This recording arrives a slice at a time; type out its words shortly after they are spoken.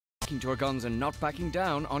sticking to her guns and not backing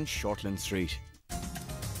down on Shortland Street.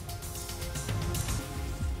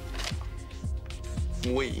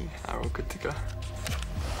 We are all good to go.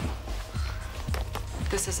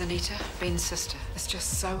 This is Anita, Ben's sister. It's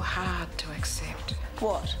just so hard to accept.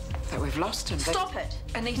 What? That we've lost him. Stop it!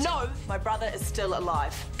 Anita. No! My brother is still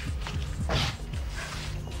alive.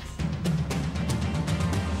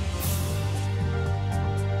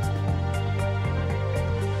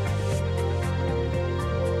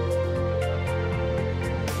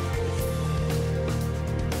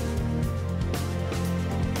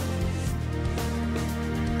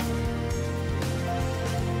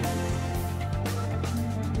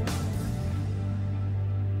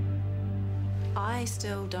 I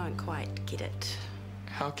still don't quite get it.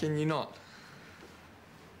 How can you not?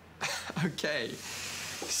 Okay,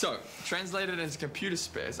 so translated into computer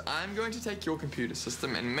spares, I'm going to take your computer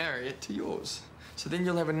system and marry it to yours. So then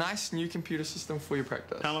you'll have a nice new computer system for your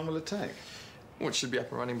practice. How long will it take? Well, it should be up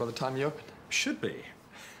and running by the time you open. Should be.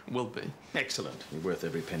 Will be. Excellent. You're worth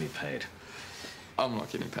every penny paid. I'm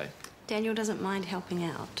not getting paid. Daniel doesn't mind helping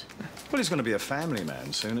out. Well, he's going to be a family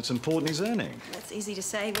man soon. It's important he's earning. That's easy to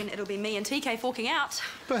say when it'll be me and TK forking out.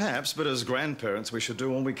 Perhaps, but as grandparents, we should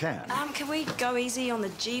do all we can. Can we go easy on the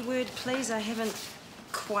G word, please? I haven't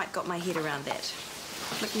quite got my head around that.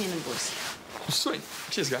 Flick me an invoice. Sweet.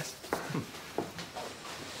 Cheers, guys.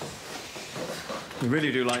 You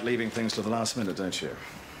really do like leaving things to the last minute, don't you?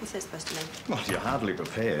 What's that supposed to mean? Well, you're hardly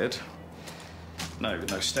prepared. No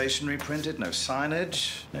stationery printed, no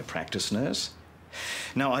signage, no practice nurse.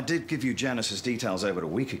 Now, I did give you Janice's details over a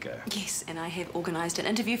week ago. Yes, and I have organised an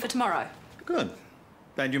interview for tomorrow. Good.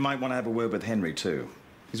 And you might want to have a word with Henry, too.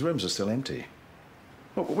 His rooms are still empty.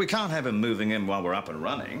 Well, we can't have him moving in while we're up and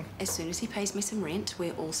running. As soon as he pays me some rent,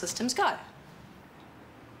 we're all systems go.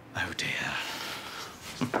 Oh, dear.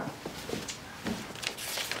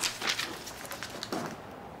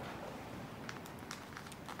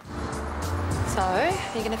 So,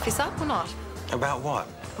 are you going to fess up or not? About what?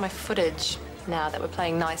 My footage. Now that we're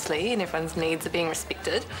playing nicely and everyone's needs are being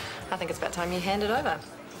respected, I think it's about time you hand it over.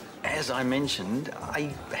 As I mentioned,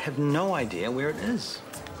 I have no idea where it is.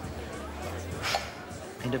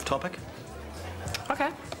 End of topic? Okay.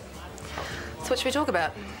 So what should we talk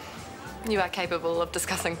about? You are capable of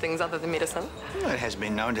discussing things other than medicine. Well, it has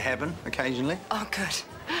been known to happen occasionally. Oh, good.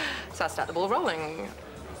 So I'll start the ball rolling.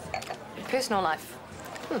 Personal life.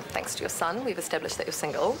 Thanks to your son, we've established that you're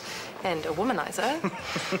single and a womanizer.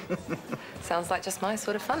 Sounds like just my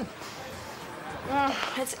sort of fun.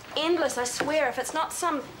 It's endless, I swear. If it's not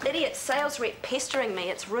some idiot sales rep pestering me,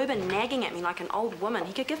 it's Ruben nagging at me like an old woman.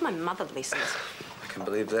 He could give my mother lessons. I can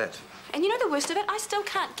believe that. And you know the worst of it? I still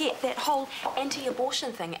can't get that whole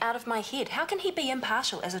anti-abortion thing out of my head. How can he be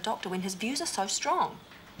impartial as a doctor when his views are so strong?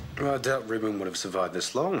 Well, I doubt Ruben would have survived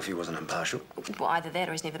this long if he wasn't impartial. Well, either that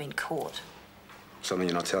or he's never been caught. Something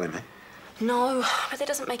you're not telling me? No, but that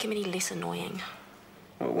doesn't make him any less annoying.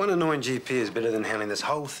 Well, one annoying GP is better than handling this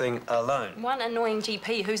whole thing alone. One annoying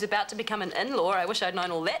GP who's about to become an in-law. I wish I'd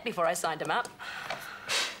known all that before I signed him up.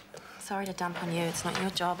 Sorry to dump on you. It's not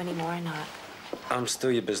your job anymore, I know it. I'm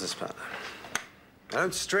still your business partner.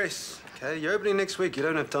 Don't stress, okay? You're opening next week. You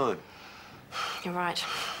don't have time. You're right.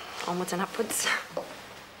 Onwards and upwards.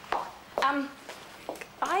 I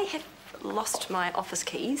have lost my office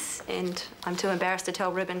keys, and I'm too embarrassed to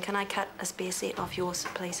tell Ruben. Can I cut a spare set off yours,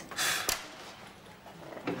 please?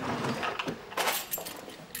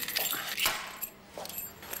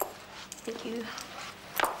 Thank you.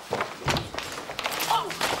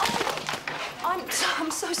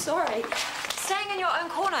 I'm so sorry. Staying in your own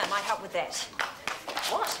corner might help with that.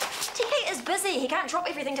 What? TK is busy. He can't drop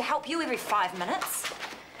everything to help you every 5 minutes.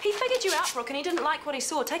 He figured you out, Brooke, and he didn't like what he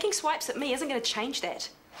saw. Taking swipes at me isn't going to change that.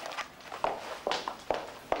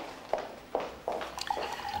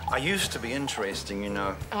 I used to be interesting, you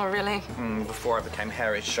know. Oh, really? Before I became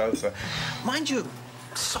Harry's chauffeur. Mind you,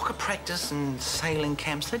 soccer practice and sailing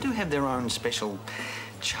camps, they do have their own special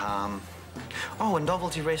charm. Oh, and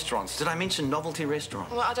novelty restaurants. Did I mention novelty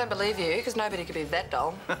restaurants? Well, I don't believe you, because nobody could be that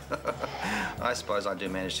dull. I suppose I do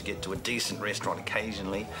manage to get to a decent restaurant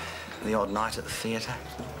occasionally. The odd night at the theatre.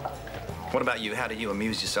 What about you? How do you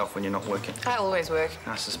amuse yourself when you're not working? I always work.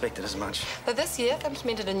 I suspected as much. But this year, I've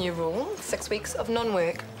implemented a new rule, 6 weeks of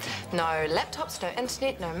non-work. No laptops, no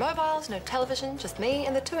internet, no mobiles, no television, just me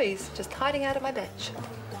and the twoies, just hiding out at my beach.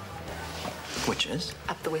 Which is?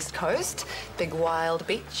 Up the west coast, big wild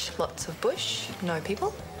beach, lots of bush, no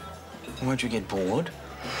people. Won't you get bored?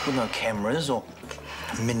 With no cameras or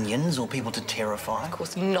minions or people to terrify? Of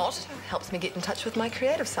course not. It helps me get in touch with my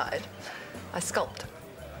creative side. I sculpt.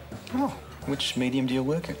 Oh, Which medium do you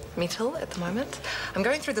work in? Metal at the moment. I'm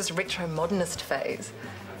going through this retro-modernist phase.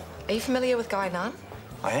 Are you familiar with Guy Nunn?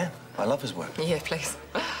 I am. I love his work. Yeah, please.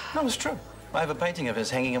 No, it's true. I have a painting of his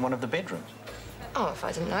hanging in one of the bedrooms. Oh, if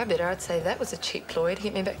I didn't know better, I'd say that was a cheap ploy to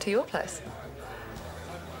get me back to your place.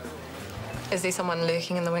 Is there someone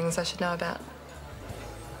lurking in the wings I should know about?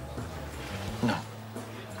 No.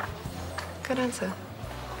 Good answer.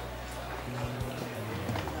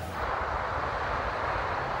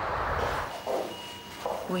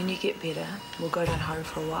 When you get better, we'll go down home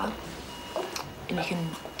for a while. And you can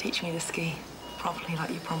teach me to ski properly like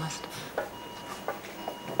you promised.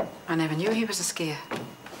 I never knew he was a skier.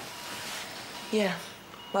 Yeah,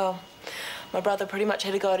 well, my brother pretty much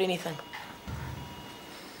had a go at anything.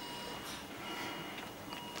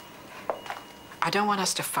 I don't want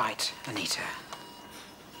us to fight, Anita.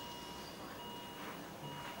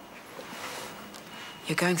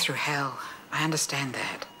 You're going through hell. I understand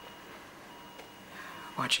that.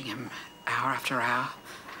 Watching him hour after hour,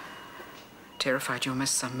 terrified you'll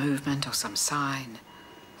miss some movement or some sign.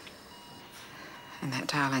 And that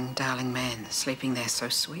darling, darling man sleeping there so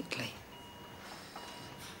sweetly.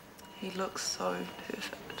 He looks so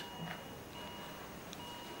perfect.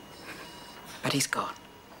 But he's gone.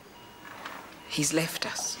 He's left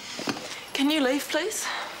us. Can you leave, please?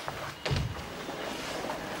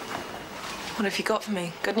 What have you got for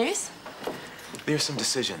me? Good news? There are some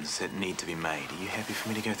decisions that need to be made. Are you happy for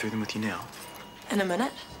me to go through them with you now? In a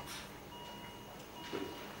minute.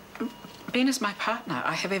 Ben is my partner.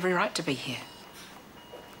 I have every right to be here.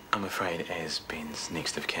 I'm afraid, as Ben's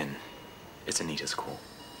next of kin, it's Anita's call.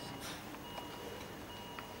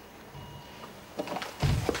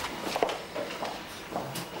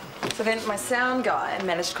 So then my sound guy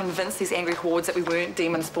managed to convince these angry hordes that we weren't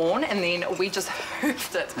demon spawn, and then we just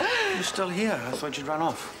hoofed it. You're still here. I thought you'd run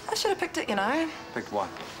off. I should have picked it, you know. Picked what?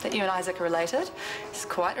 That you and Isaac are related. It's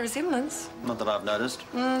quite a resemblance. Not that I've noticed.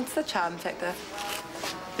 It's the charm factor.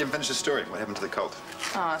 You haven't finished the story. What happened to the cult?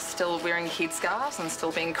 Oh, still wearing headscarves and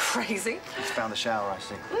still being crazy. Just found the shower, I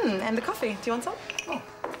see. And the coffee. Do you want some? Oh.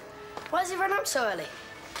 Why does he run up so early?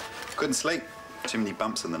 Couldn't sleep. Too many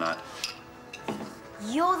bumps in the night.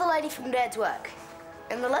 You're the lady from Dad's work.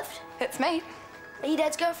 In the lift? It's me. Are you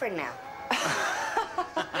Dad's girlfriend now?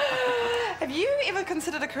 Have you ever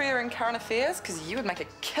considered a career in current affairs? Because you would make a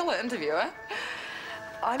killer interviewer.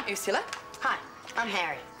 I'm Ursula. Hi, I'm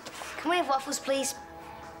Harry. Can we have waffles, please?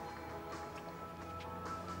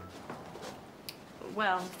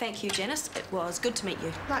 Well, thank you, Janice. It was good to meet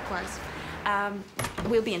you. Likewise.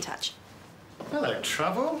 We'll be in touch. Hello,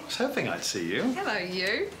 Trouble. I was hoping I'd see you. Hello,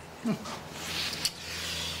 you.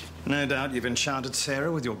 No doubt you've enchanted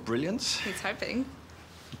Sarah with your brilliance. He's hoping.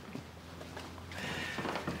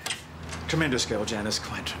 Tremendous girl, Janice.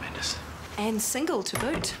 Quite tremendous. And single to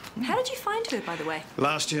boot. How did you find her, by the way?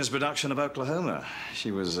 Last year's production of Oklahoma.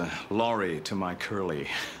 She was Laurie to my Curly.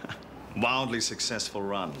 Wildly successful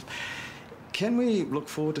run. Can we look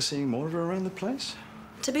forward to seeing more of her around the place?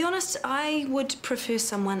 To be honest, I would prefer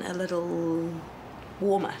someone a little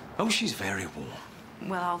warmer. Oh, she's very warm.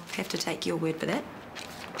 Well, I'll have to take your word for that.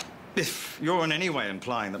 If you're in any way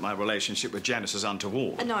implying that my relationship with Janice is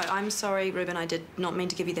untoward... No, I'm sorry, Ruben. I did not mean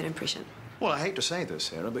to give you that impression. Well, I hate to say this,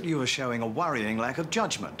 Sarah, but you are showing a worrying lack of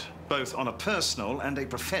judgment, both on a personal and a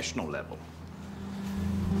professional level.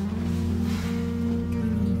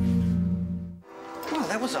 Well,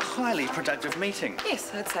 that was a highly productive meeting.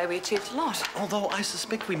 Yes, I'd say we achieved a lot. Although I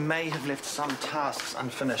suspect we may have left some tasks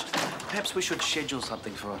unfinished. Perhaps we should schedule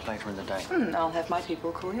something for later in the day. I'll have my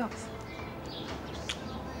people call yours.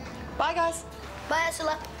 Bye, guys. Bye,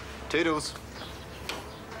 Ursula. Toodles.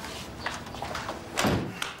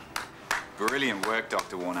 Brilliant work,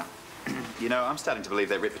 Dr. Warner. You know, I'm starting to believe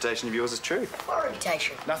that reputation of yours is true. What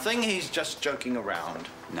reputation? Nothing, he's just joking around.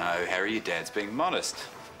 No, Harry, your dad's being modest.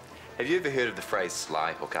 Have you ever heard of the phrase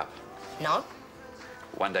sly hookup? No.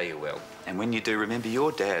 One day you will. And when you do, remember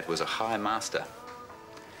your dad was a high master.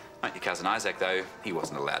 Not your cousin Isaac, though. He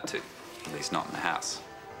wasn't allowed to. At least not in the house.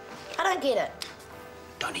 I don't get it.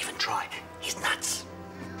 Don't even try. He's nuts.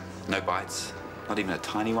 No bites? Not even a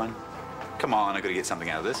tiny one? Come on, I've got to get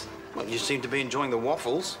something out of this. Well, you seem to be enjoying the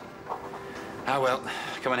waffles. Ah, well.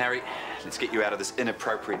 Come on, Harry. Let's get you out of this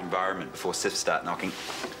inappropriate environment before sifts start knocking.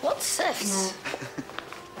 What sifts?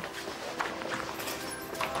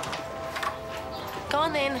 Go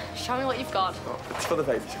on then. Show me what you've got. Oh, it's for the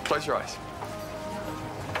baby. Close your eyes.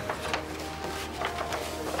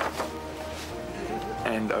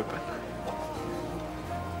 And open.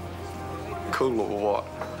 Cool or what?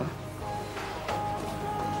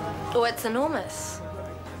 Oh, it's enormous.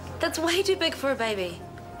 That's way too big for a baby.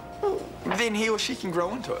 Then he or she can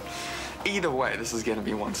grow into it. Either way, this is gonna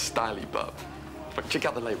be one styly bub. But check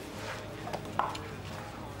out the label.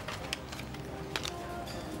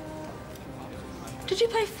 Did you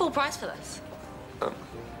pay full price for this?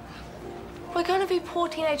 We're going to be poor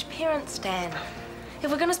teenage parents, Dan.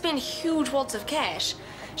 If we're going to spend huge wads of cash,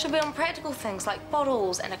 should be on practical things like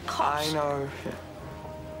bottles and a cot. I know, yeah.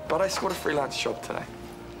 But I scored a freelance job today.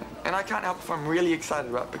 And I can't help if I'm really excited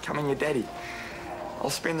about becoming a daddy. I'll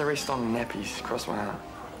spend the rest on nappies, cross my heart.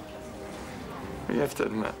 But you have to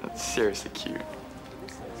admit, it's seriously cute.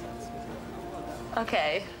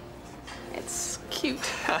 Okay. It's cute.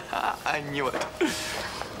 I knew it.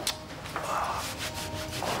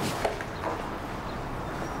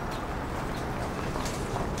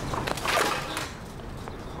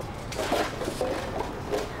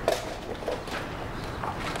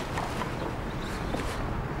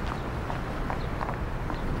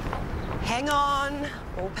 Hang on.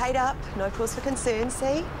 All paid up. No cause for concern,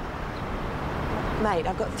 see? Mate,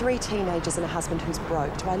 I've got 3 teenagers and a husband who's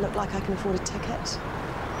broke. Do I look like I can afford a ticket?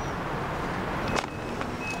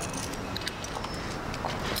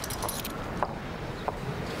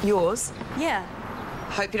 Yours? Yeah.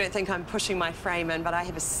 Hope you don't think I'm pushing my frame in, but I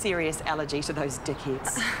have a serious allergy to those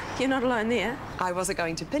dickheads. You're not alone there. I wasn't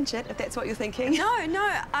going to pinch it, if that's what you're thinking.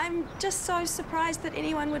 No, I'm just so surprised that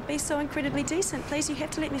anyone would be so incredibly decent. Please, you have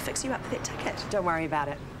to let me fix you up for that ticket. Don't worry about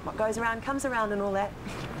it. What goes around comes around and all that.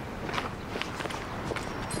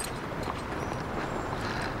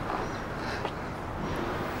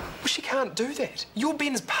 Well, she can't do that. You're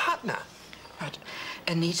Ben's partner. But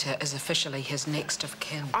Anita is officially his next of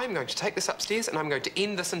kin. I'm going to take this upstairs and I'm going to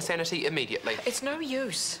end this insanity immediately. It's no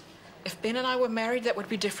use. If Ben and I were married, that would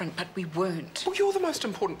be different, but we weren't. Well, you're the most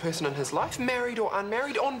important person in his life, married or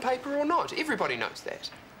unmarried, on paper or not. Everybody knows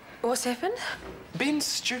that. What's happened? Ben's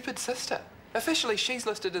stupid sister. Officially, she's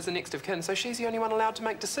listed as the next of kin, so she's the only one allowed to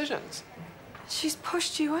make decisions. She's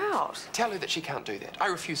pushed you out. Tell her that she can't do that. I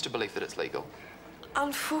refuse to believe that it's legal.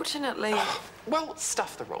 Unfortunately... Well,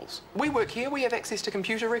 stuff the rules. We work here, we have access to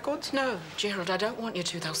computer records. No, Gerald, I don't want you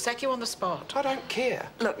to. They'll sack you on the spot. I don't care.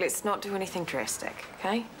 Look, let's not do anything drastic,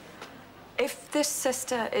 OK? If this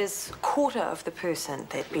sister is a quarter of the person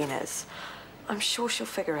that Ben is, I'm sure she'll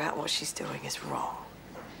figure out what she's doing is wrong.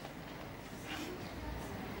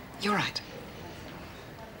 You're right.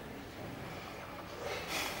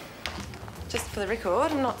 Just for the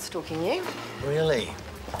record, I'm not stalking you. Really?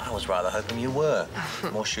 I was rather hoping you were.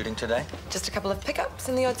 More shooting today? Just a couple of pickups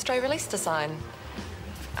and the odd stray release to sign.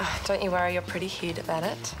 Don't you worry your pretty head about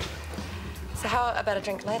it. So how about a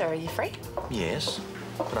drink later? Are you free? Yes,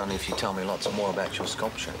 but only if you tell me lots more about your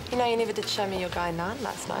sculpture. You know, you never did show me your guy Nan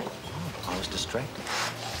last night. I was distracted.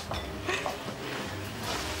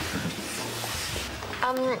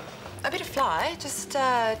 I better fly. Just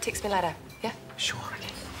text me later, yeah? Sure.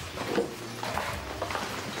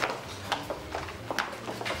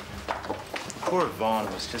 Poor Yvonne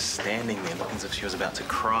was just standing there looking as if she was about to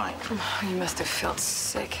cry. Oh, you must have felt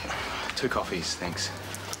sick. 2 coffees, thanks.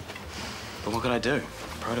 But what could I do?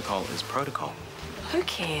 Protocol is protocol. Who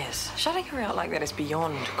cares? Shutting her out like that is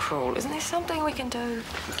beyond cruel. Isn't there something we can do?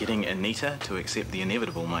 Getting Anita to accept the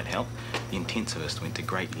inevitable might help. The intensivist went to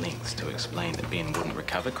great lengths to explain that Ben wouldn't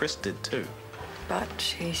recover. Chris did too. But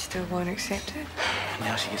she still won't accept it?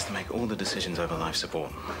 Now she gets to make all the decisions over life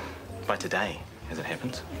support. By today, as it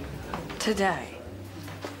happens. Today?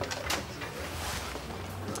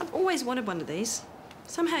 I've always wanted one of these.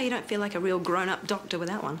 Somehow you don't feel like a real grown-up doctor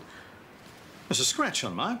without one. There's a scratch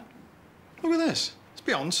on mine. Look at this. It's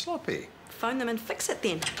beyond sloppy. Phone them and fix it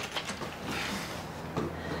then.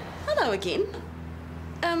 Hello again.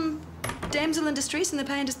 Damsel in distress in the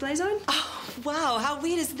pay and display zone? Oh, wow, how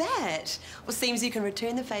weird is that? Well, seems you can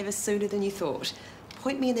return the favour sooner than you thought.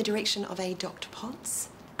 Point me in the direction of a Dr. Potts.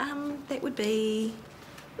 That would be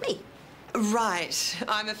me. Right.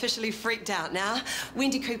 I'm officially freaked out now.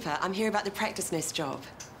 Wendy Cooper, I'm here about the practice nurse job.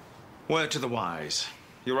 Word to the wise.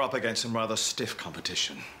 You're up against some rather stiff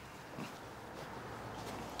competition.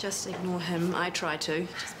 Just ignore him. I try to.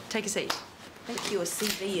 Just take a seat. I think your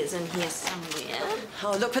CV is in here somewhere.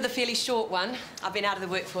 Oh, look for the fairly short one. I've been out of the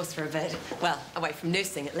workforce for a bit. Well, away from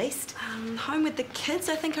nursing, at least. Home with the kids,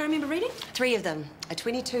 I think I remember reading. 3 of them. A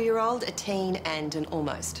 22-year-old, a teen, and an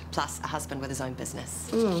almost. Plus a husband with his own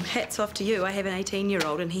business. Hats off to you. I have an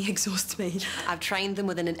 18-year-old and he exhausts me. I've trained them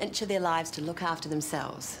within an inch of their lives to look after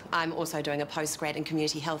themselves. I'm also doing a postgrad in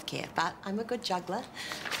community healthcare, but I'm a good juggler.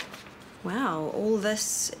 Wow, all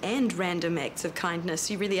this and random acts of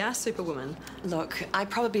kindness. You really are Superwoman. Look, I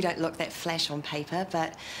probably don't look that flash on paper,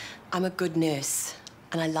 but I'm a good nurse,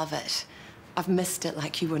 and I love it. I've missed it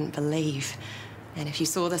like you wouldn't believe. And if you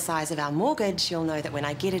saw the size of our mortgage, you'll know that when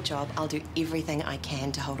I get a job, I'll do everything I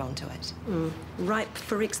can to hold on to it. Ripe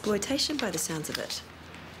for exploitation by the sounds of it.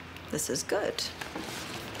 This is good.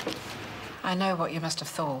 I know what you must have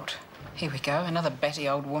thought. Here we go, another batty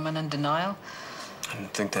old woman in denial. I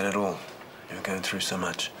didn't think that at all. You were going through so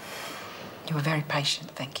much. You were very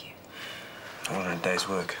patient, thank you. All in a day's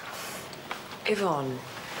work. Yvonne,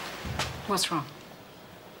 What's wrong?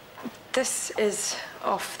 this is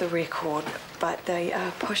off the record, but they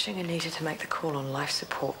are pushing Anita to make the call on life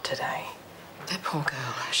support today. That poor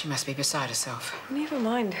girl, she must be beside herself. Never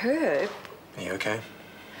mind her. Are you okay?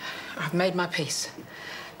 I've made my peace.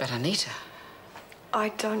 But Anita... I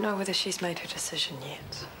don't know whether she's made her decision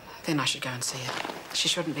yet. Then I should go and see her. She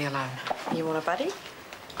shouldn't be alone. You want a buddy?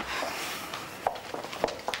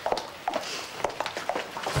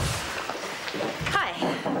 Hi.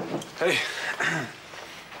 Hey.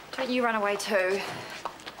 Don't you run away too.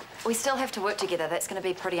 We still have to work together. That's going to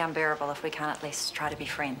be pretty unbearable if we can't at least try to be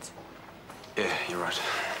friends. Yeah, you're right.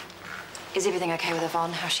 Is everything okay with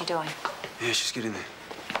Yvonne? How's she doing? Yeah, she's getting there.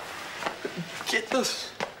 Get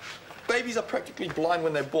this. Babies are practically blind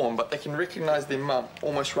when they're born, but they can recognize their mum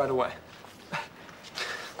almost right away.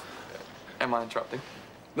 Am I interrupting?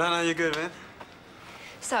 No, you're good, man.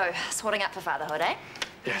 So, swatting up for fatherhood, eh?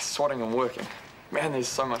 Yeah, swatting and working. Man, there's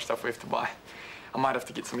so much stuff we have to buy. I might have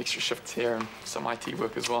to get some extra shifts here and some IT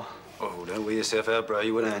work as well. Oh, don't wear yourself out, bro.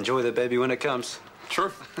 You wouldn't enjoy the baby when it comes.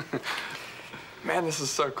 True. Man, this is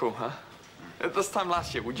so cool, huh? At this time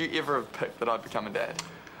last year, would you ever have picked that I'd become a dad?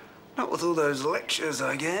 Not with all those lectures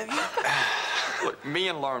I gave you. Look, me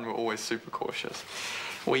and Lauren were always super cautious.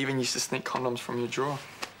 We even used to sneak condoms from your drawer.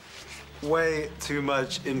 Way too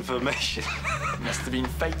much information. Must have been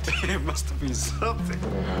fate. It must have been something.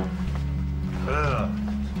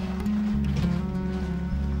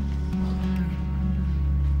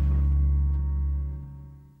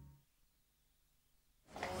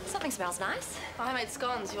 Something smells nice. I made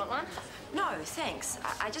scones. You want one? No, thanks.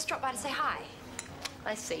 I just dropped by to say hi.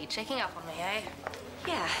 I see. Checking up on me, eh?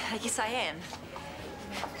 Yeah, I guess I am.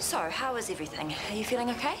 So, how is everything? Are you feeling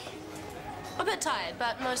okay? A bit tired,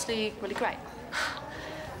 but mostly really great.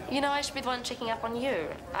 You know, I should be the one checking up on you.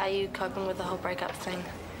 Are you coping with the whole breakup thing?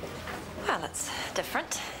 Well, it's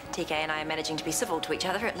different. TK and I are managing to be civil to each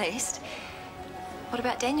other, at least. What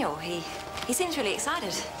about Daniel? He seems really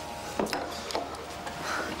excited.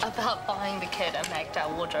 About buying the kid a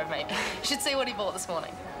Magdal wardrobe, mate. You should see what he bought this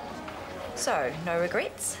morning. So, no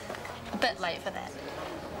regrets? A bit late for that.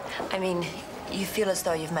 I mean, you feel as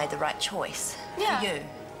though you've made the right choice. Yeah. For you.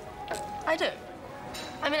 I do.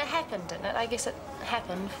 I mean, it happened, didn't it? I guess it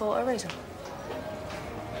happened for a reason.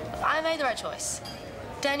 I made the right choice.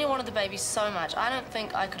 Daniel wanted the baby so much, I don't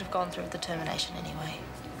think I could have gone through with the termination anyway.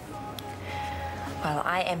 Well,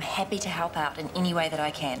 I am happy to help out in any way that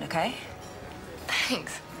I can, okay?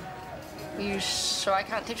 Thanks. You sure I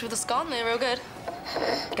can't tempt you with a scone? They're real good.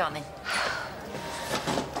 Go on, then.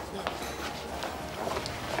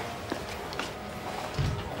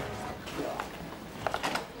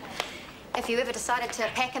 If you ever decided to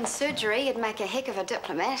pack in surgery, you'd make a heck of a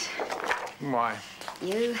diplomat. Why?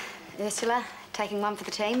 You, Ursula, taking one for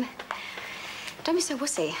the team. Don't be so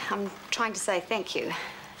wussy. I'm trying to say thank you.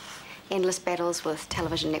 Endless battles with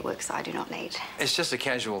television networks I do not need. It's just a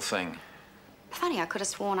casual thing. Funny, I could have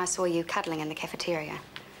sworn I saw you cuddling in the cafeteria.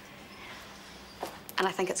 And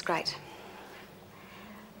I think it's great.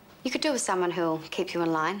 You could do with someone who'll keep you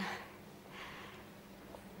in line.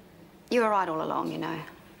 You were right all along, you know,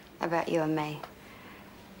 about you and me.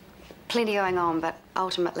 Plenty going on, but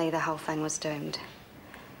ultimately the whole thing was doomed.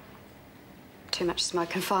 Too much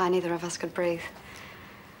smoke and fire, neither of us could breathe.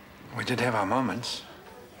 We did have our moments.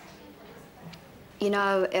 You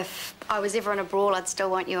know, if I was ever in a brawl, I'd still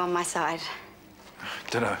want you on my side.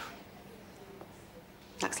 Ditto.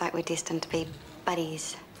 Looks like we're destined to be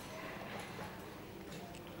buddies.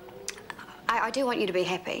 I do want you to be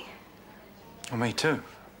happy. Well, me too.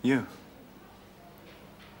 You.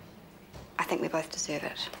 I think we both deserve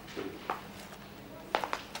it.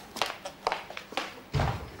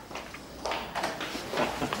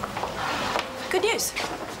 Good news.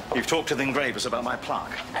 You've talked to the engravers about my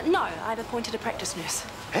plaque? No, I've appointed a practice nurse.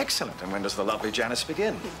 Excellent. And when does the lovely Janice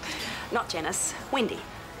begin? Not Janice, Wendy.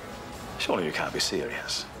 Surely you can't be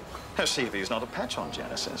serious. Her CV's not a patch on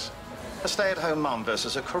Janice's. A stay-at-home mum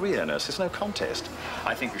versus a career nurse is no contest.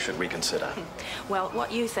 I think you should reconsider. Well,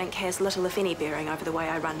 what you think has little, if any, bearing over the way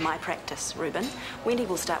I run my practice, Reuben. Wendy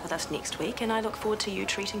will start with us next week, and I look forward to you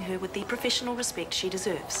treating her with the professional respect she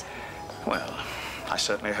deserves. Well, I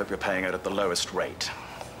certainly hope you're paying her at the lowest rate.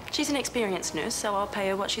 She's an experienced nurse, so I'll pay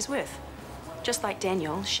her what she's worth. Just like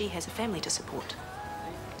Daniel, she has a family to support.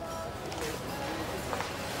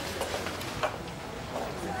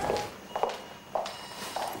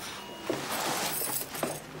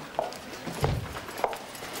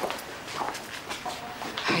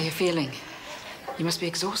 How are you feeling? You must be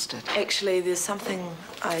exhausted. Actually, there's something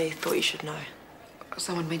I thought you should know.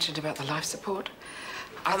 Someone mentioned about the life support.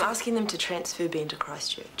 I'm asking them to transfer Ben to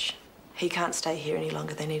Christchurch. He can't stay here any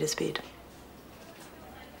longer. They need his bed.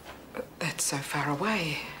 But that's so far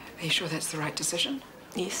away. Are you sure that's the right decision?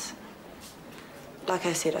 Yes. Like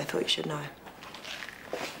I said, I thought you should know.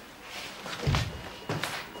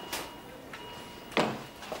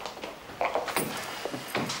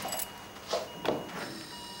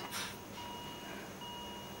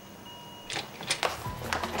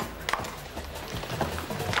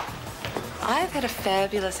 I've had a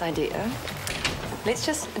fabulous idea. Let's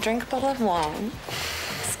just drink a bottle of wine,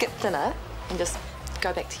 skip dinner, and just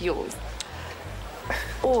go back to yours.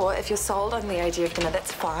 Or if you're sold on the idea of dinner,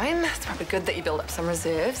 that's fine. It's probably good that you build up some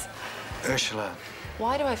reserves. Ursula,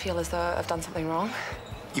 Why do I feel as though I've done something wrong?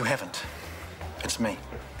 you haven't. It's me.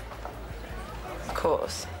 Of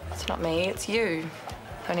course. It's not me, it's you.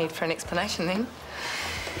 No need for an explanation then.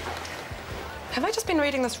 Have I just been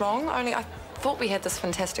reading this wrong? Only I thought we had this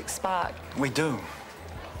fantastic spark. We do.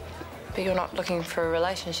 But you're not looking for a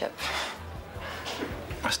relationship.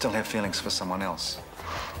 I still have feelings for someone else.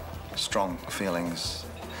 Strong feelings.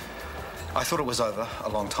 I thought it was over a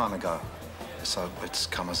long time ago, so it's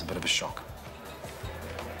come as a bit of a shock.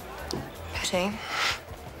 Pity.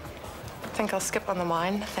 I think I'll skip on the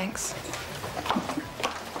wine, thanks.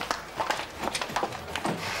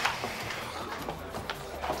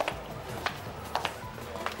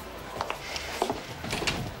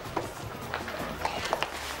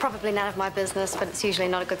 Probably none of my business, but it's usually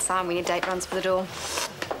not a good sign when your date runs for the door.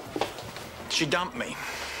 She dumped me.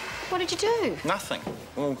 What did you do? Nothing.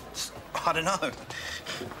 Well, I don't know.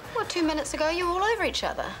 What, 2 minutes ago you were all over each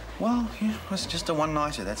other? Well, yeah, it was just a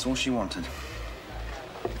one-nighter. That's all she wanted.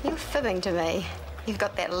 You're fibbing to me. You've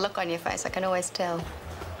got that look on your face, I can always tell.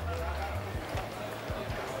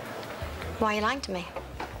 Why are you lying to me?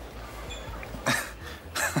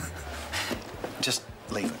 Just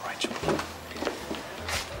leave it, Rachel.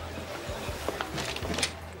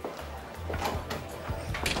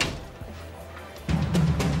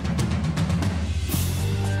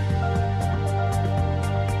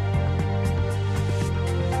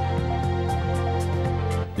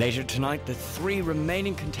 Later tonight, the 3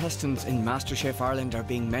 remaining contestants in MasterChef Ireland are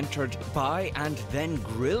being mentored by and then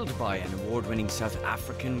grilled by an award-winning South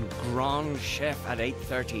African Grand Chef at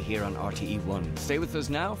 8:30 here on RTE1. Stay with us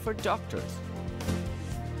now for Doctors.